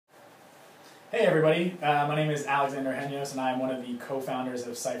Hey everybody, my name is Alexander Henyos and I am one of the co-founders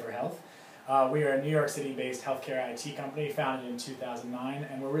of CipherHealth. We are a New York City-based healthcare IT company founded in 2009,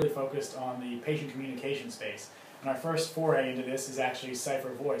 and we're really focused on the patient communication space. And our first foray into this is actually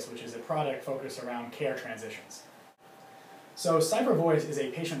CipherVoice, which is a product focused around care transitions. So CipherVoice is a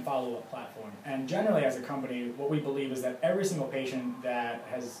patient follow-up platform, and generally as a company what we believe is that every single patient that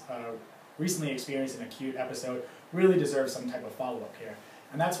has recently experienced an acute episode really deserves some type of follow-up care.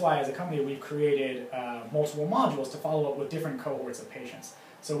 And that's why, as a company, we've created multiple modules to follow up with different cohorts of patients.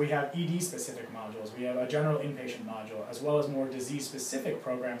 So we have ED-specific modules, we have a general inpatient module, as well as more disease-specific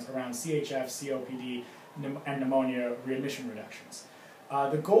programs around CHF, COPD, and pneumonia readmission reductions.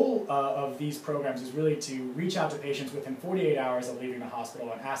 The goal of these programs is really to reach out to patients within 48 hours of leaving the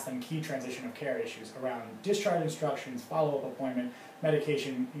hospital and ask them key transition of care issues around discharge instructions, follow-up appointment,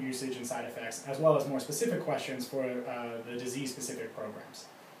 medication usage and side effects, as well as more specific questions for the disease-specific programs.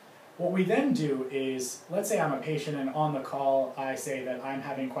 What we then do is, let's say I'm a patient and on the call I say that I'm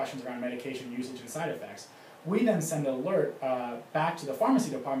having questions around medication usage and side effects. We then send an alert back to the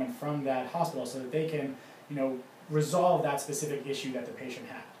pharmacy department from that hospital so that they can, resolve that specific issue that the patient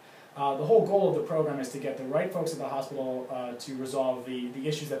had. The whole goal of the program is to get the right folks at the hospital to resolve the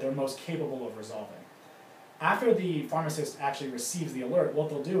issues that they're most capable of resolving. After the pharmacist actually receives the alert, what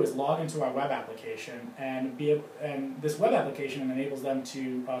they'll do is log into our web application, and this web application enables them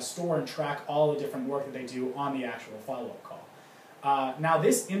to store and track all the different work that they do on the actual follow-up call. Now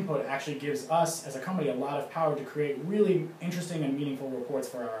this input actually gives us as a company a lot of power to create really interesting and meaningful reports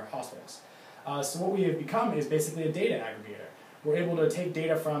for our hospitals. So what we have become is basically a data aggregator. We're able to take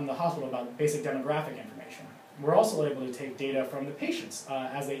data from the hospital about basic demographic information. We're also able to take data from the patients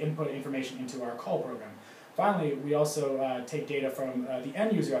as they input information into our call program. Finally, we also take data from the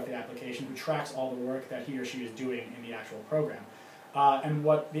end user of the application who tracks all the work that he or she is doing in the actual program. And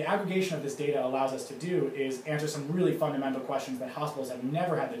what the aggregation of this data allows us to do is answer some really fundamental questions that hospitals have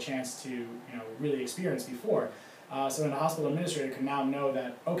never had the chance to really experience before. So an hospital administrator can now know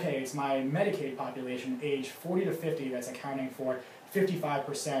that, okay, it's my Medicaid population age 40 to 50 that's accounting for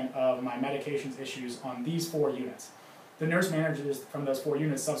 55% of my medications issues on these 4 units. The nurse managers from those 4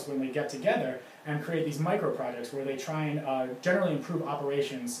 units subsequently get together and create these micro projects where they try and generally improve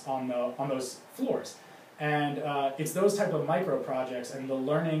operations on those floors. And it's those type of micro projects and the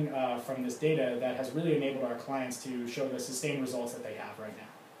learning from this data that has really enabled our clients to show the sustained results that they have right now.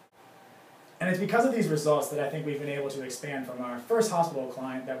 And it's because of these results that I think we've been able to expand from our first hospital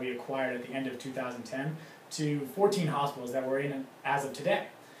client that we acquired at the end of 2010 to 14 hospitals that we're in as of today.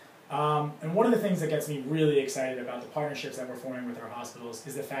 And one of the things that gets me really excited about the partnerships that we're forming with our hospitals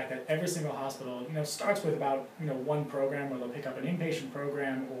is the fact that every single hospital starts with about one program where they'll pick up an inpatient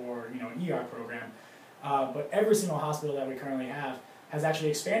program or an ER program. But every single hospital that we currently have has actually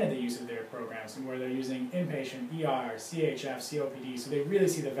expanded the use of their programs, and where they're using inpatient, ER, CHF, COPD, so they really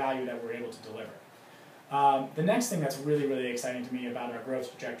see the value that we're able to deliver. The next thing that's really, really exciting to me about our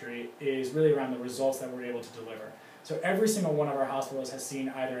growth trajectory is really around the results that we're able to deliver. So every single one of our hospitals has seen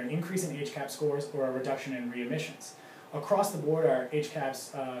either an increase in HCAHPS scores or a reduction in readmissions. Across the board, our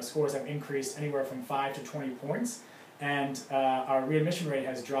HCAHPS scores have increased anywhere from 5 to 20 points, and our readmission rate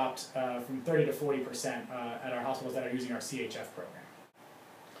has dropped from 30 to 40% at our hospitals that are using our CHF program.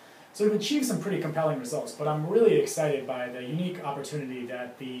 So we've achieved some pretty compelling results, but I'm really excited by the unique opportunity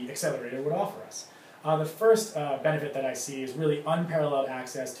that the Accelerator would offer us. The first benefit that I see is really unparalleled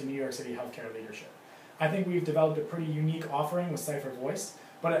access to New York City healthcare leadership. I think we've developed a pretty unique offering with CipherVoice,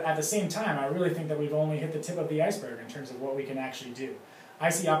 but at the same time, I really think that we've only hit the tip of the iceberg in terms of what we can actually do. I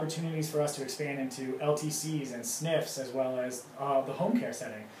see opportunities for us to expand into LTCs and SNFs as well as the home care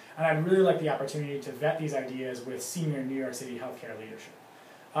setting, and I'd really like the opportunity to vet these ideas with senior New York City healthcare leadership.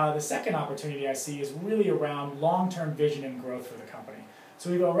 The second opportunity I see is really around long-term vision and growth for the company. So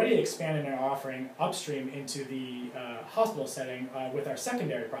we've already expanded our offering upstream into the hospital setting with our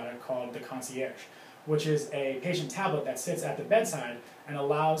secondary product called the Concierge, which is a patient tablet that sits at the bedside and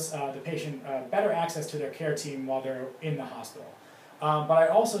allows the patient better access to their care team while they're in the hospital. But I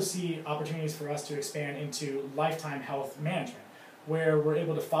also see opportunities for us to expand into lifetime health management, where we're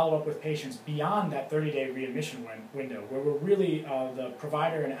able to follow up with patients beyond that 30-day readmission window, where we're really the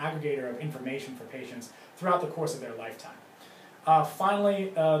provider and aggregator of information for patients throughout the course of their lifetime.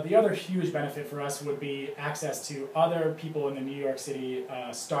 Finally, the other huge benefit for us would be access to other people in the New York City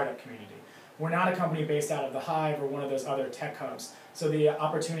startup community. We're not a company based out of the Hive or one of those other tech hubs, so the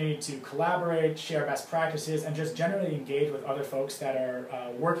opportunity to collaborate, share best practices, and just generally engage with other folks that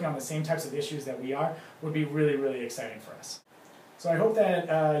are working on the same types of issues that we are would be really, really exciting for us. So I hope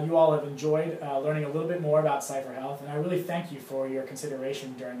that you all have enjoyed learning a little bit more about CipherHealth, and I really thank you for your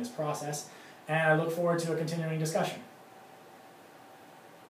consideration during this process. and I look forward to a continuing discussion.